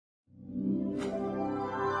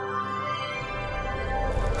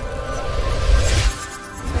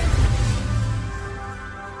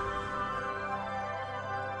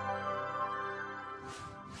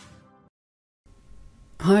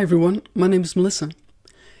Hi everyone, my name is Melissa.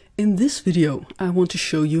 In this video, I want to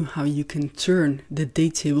show you how you can turn the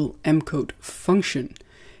datetable mcode function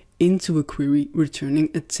into a query returning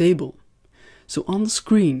a table. So on the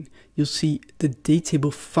screen, you'll see the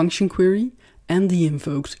datetable function query and the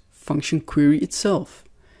invoked function query itself.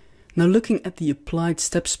 Now looking at the applied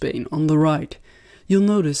steps pane on the right, you'll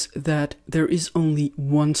notice that there is only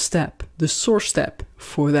one step, the source step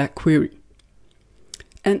for that query.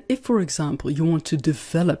 And if, for example, you want to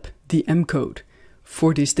develop the mcode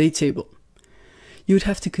for this datetable, you would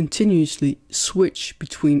have to continuously switch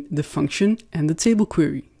between the function and the table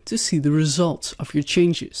query to see the results of your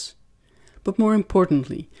changes. But more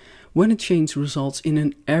importantly, when a change results in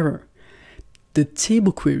an error, the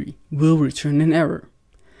table query will return an error.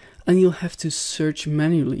 And you'll have to search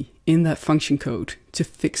manually in that function code to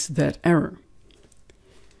fix that error.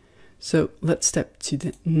 So let's step to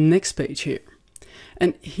the next page here.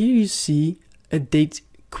 And here you see a date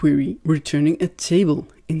query returning a table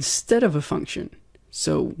instead of a function.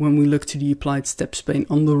 So when we look to the applied steps pane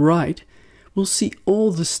on the right, we'll see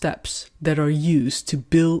all the steps that are used to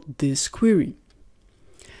build this query.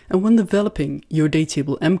 And when developing your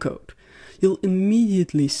datetable mcode, you'll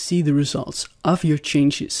immediately see the results of your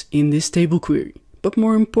changes in this table query. But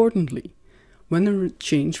more importantly, when a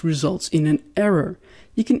change results in an error,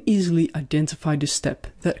 you can easily identify the step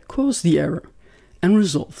that caused the error and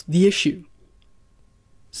resolve the issue.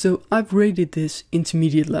 So I've rated this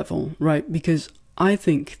intermediate level, right? Because I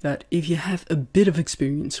think that if you have a bit of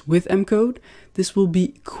experience with mcode, this will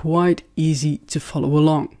be quite easy to follow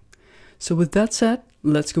along. So with that said,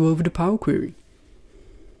 let's go over the Power Query.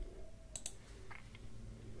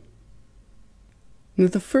 Now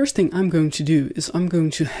the first thing I'm going to do is I'm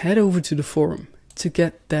going to head over to the forum to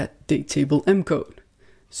get that datetable mcode.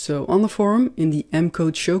 So on the forum, in the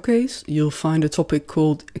mcode showcase, you'll find a topic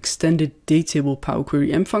called Extended Datetable Power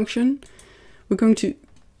Query M function. We're going to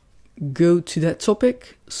go to that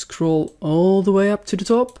topic, scroll all the way up to the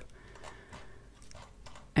top,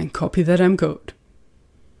 and copy that mcode.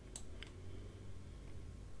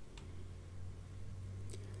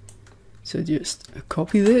 So just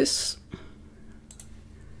copy this,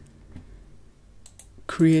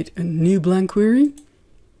 create a new blank query,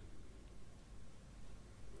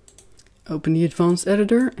 open the advanced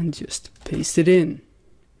editor and just paste it in.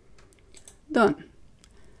 Done.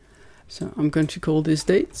 So I'm going to call this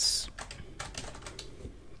dates.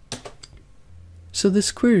 So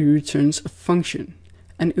this query returns a function.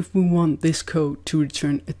 And if we want this code to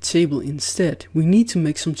return a table instead, we need to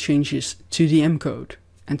make some changes to the mcode.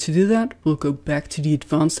 And to do that, we'll go back to the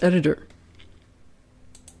advanced editor.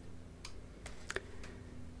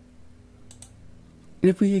 And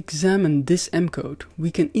if we examine this mcode, we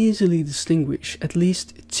can easily distinguish at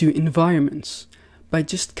least two environments by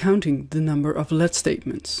just counting the number of let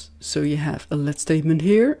statements. So you have a let statement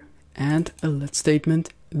here and a let statement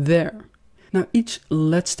there. Now each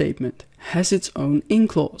let statement has its own in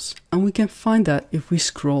clause, and we can find that if we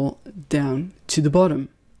scroll down to the bottom.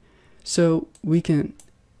 So we can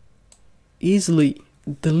easily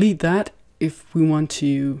delete that if we want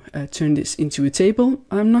to turn this into a table.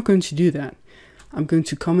 I'm not going to do that. I'm going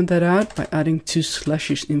to comment that out by adding 2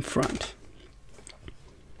 slashes in front.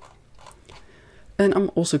 And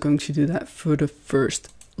I'm also going to do that for the first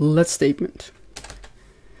let statement.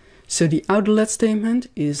 So the outer let statement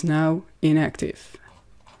is now inactive.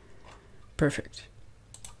 Perfect.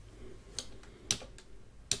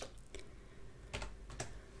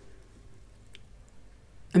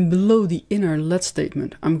 And below the inner let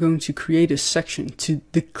statement, I'm going to create a section to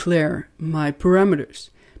declare my parameters,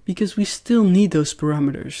 because we still need those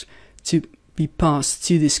parameters to be passed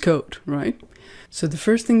to this code, right? So the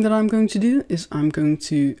first thing that I'm going to do is I'm going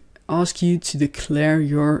to ask you to declare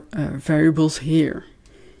your variables here.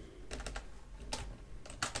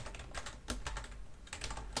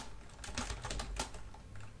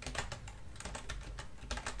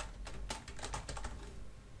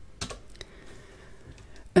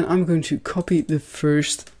 And I'm going to copy the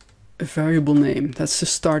first variable name, that's the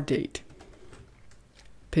start date.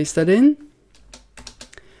 Paste that in,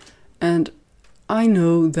 and I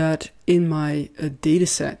know that in my data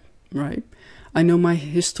set, right, I know my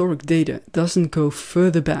historic data doesn't go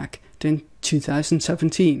further back than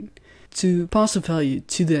 2017. To pass a value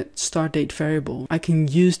to that start date variable, I can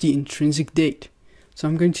use the intrinsic date. So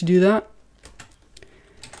I'm going to do that.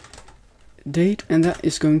 Date, and that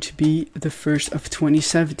is going to be the 1st of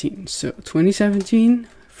 2017. So 2017,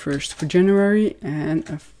 1st for January, and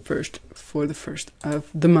a 1st for the 1st of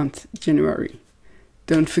the month, January.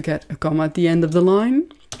 Don't forget a comma at the end of the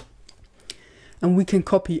line. And we can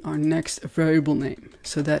copy our next variable name.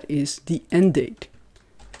 So that is the end date.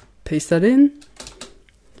 paste that in.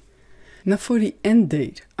 Now for the end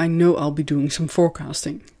date, I know I'll be doing some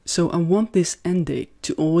forecasting, so I want this end date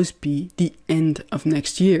to always be the end of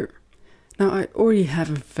next year. Now I already have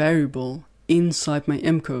a variable inside my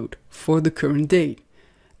M code for the current date,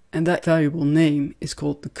 and that variable name is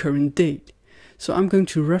called the current date. So I'm going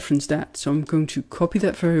to reference that. So I'm going to copy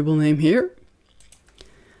that variable name here.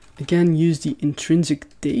 Again, use the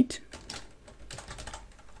intrinsic date.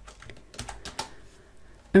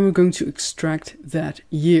 And we're going to extract that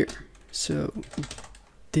year. So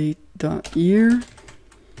date.year.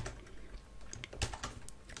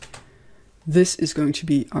 This is going to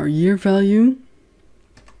be our year value.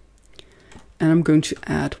 And I'm going to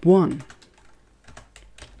add 1.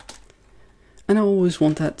 And I always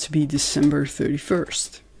want that to be December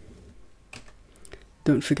 31st.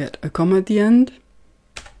 Don't forget a comma at the end.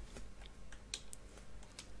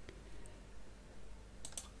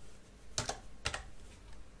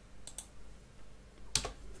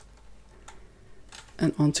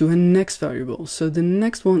 And onto a next variable. So the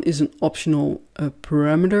next one is an optional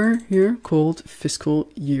parameter here called fiscal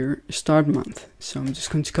year start month. So I'm just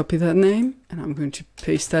going to copy that name and I'm going to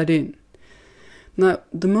paste that in. Now,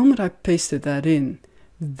 the moment I pasted that in,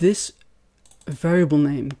 this variable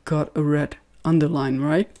name got a red underline,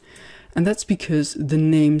 right? And that's because the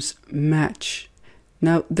names match.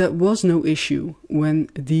 Now, that was no issue when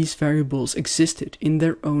these variables existed in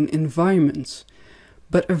their own environments.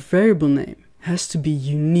 But a variable name has to be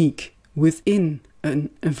unique within an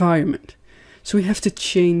environment. So we have to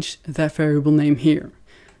change that variable name here.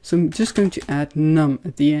 So I'm just going to add num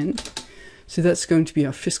at the end. So that's going to be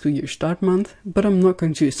our fiscal year start month, but I'm not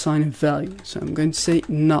going to assign a value. So I'm going to say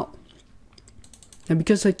null. And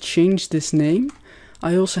because I changed this name,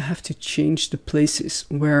 I also have to change the places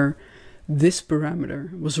where this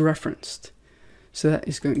parameter was referenced. So that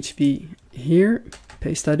is going to be here,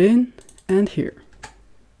 paste that in, and here,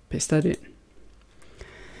 paste that in.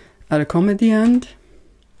 Add a comma at the end.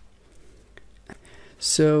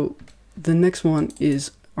 So the next one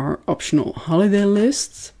is our optional holiday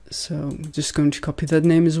list. So I'm just going to copy that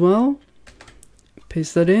name as well,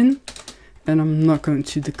 paste that in, and I'm not going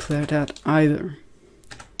to declare that either.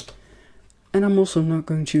 And I'm also not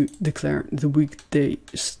going to declare the weekday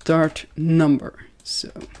start number.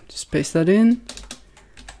 So just paste that in,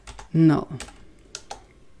 null.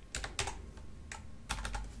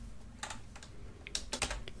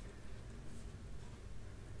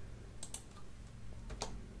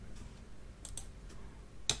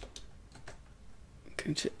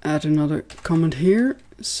 Going to add another comment here.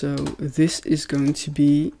 So this is going to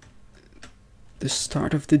be the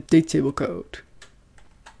start of the date table code.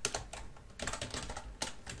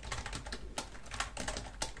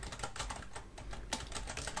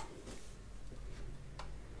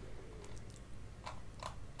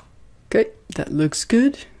 Okay, that looks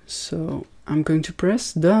good. So I'm going to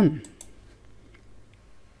press done.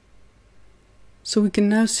 So we can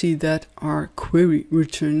now see that our query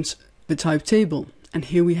returns the type table. And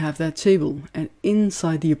here we have that table, and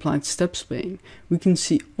inside the applied steps pane, we can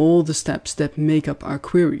see all the steps that make up our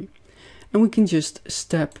query. And we can just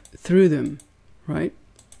step through them, right?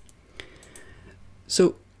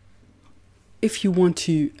 So if you want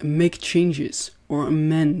to make changes or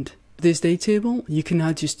amend this date table, you can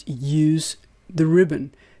now just use the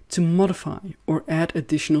ribbon to modify or add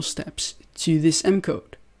additional steps to this M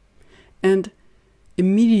code. And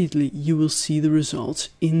immediately you will see the results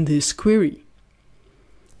in this query.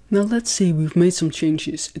 Now let's say we've made some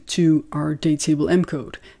changes to our date table M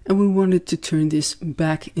code and we wanted to turn this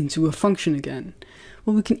back into a function again.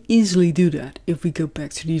 Well, we can easily do that if we go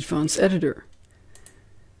back to the advanced editor.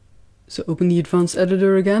 So open the advanced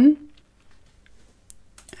editor again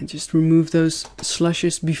and just remove those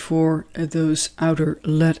slashes before those outer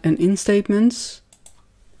let and in statements.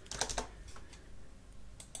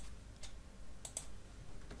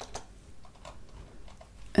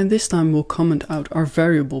 And this time we'll comment out our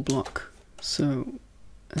variable block. So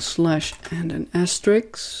a slash and an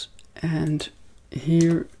asterisk, and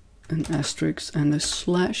here an asterisk and a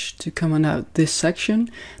slash to comment out this section.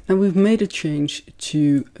 Now we've made a change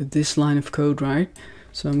to this line of code, right?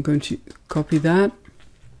 So I'm going to copy that,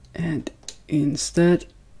 and instead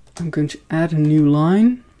I'm going to add a new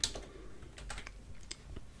line.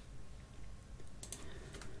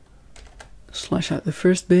 Slash out the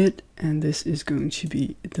first bit, and this is going to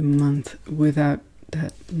be the month without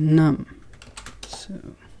that num. So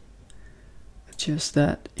adjust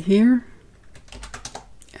that here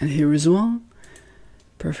and here as well.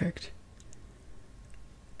 Perfect.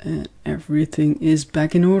 And everything is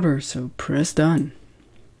back in order, so press done.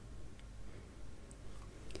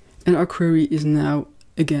 And our query is now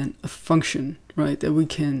again, a function, right, that we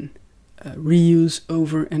can reuse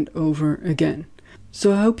over and over again.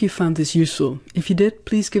 So I hope you found this useful. If you did,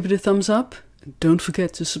 please give it a thumbs up. Don't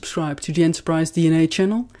forget to subscribe to the Enterprise DNA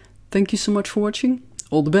channel. Thank you so much for watching.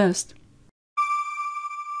 All the best.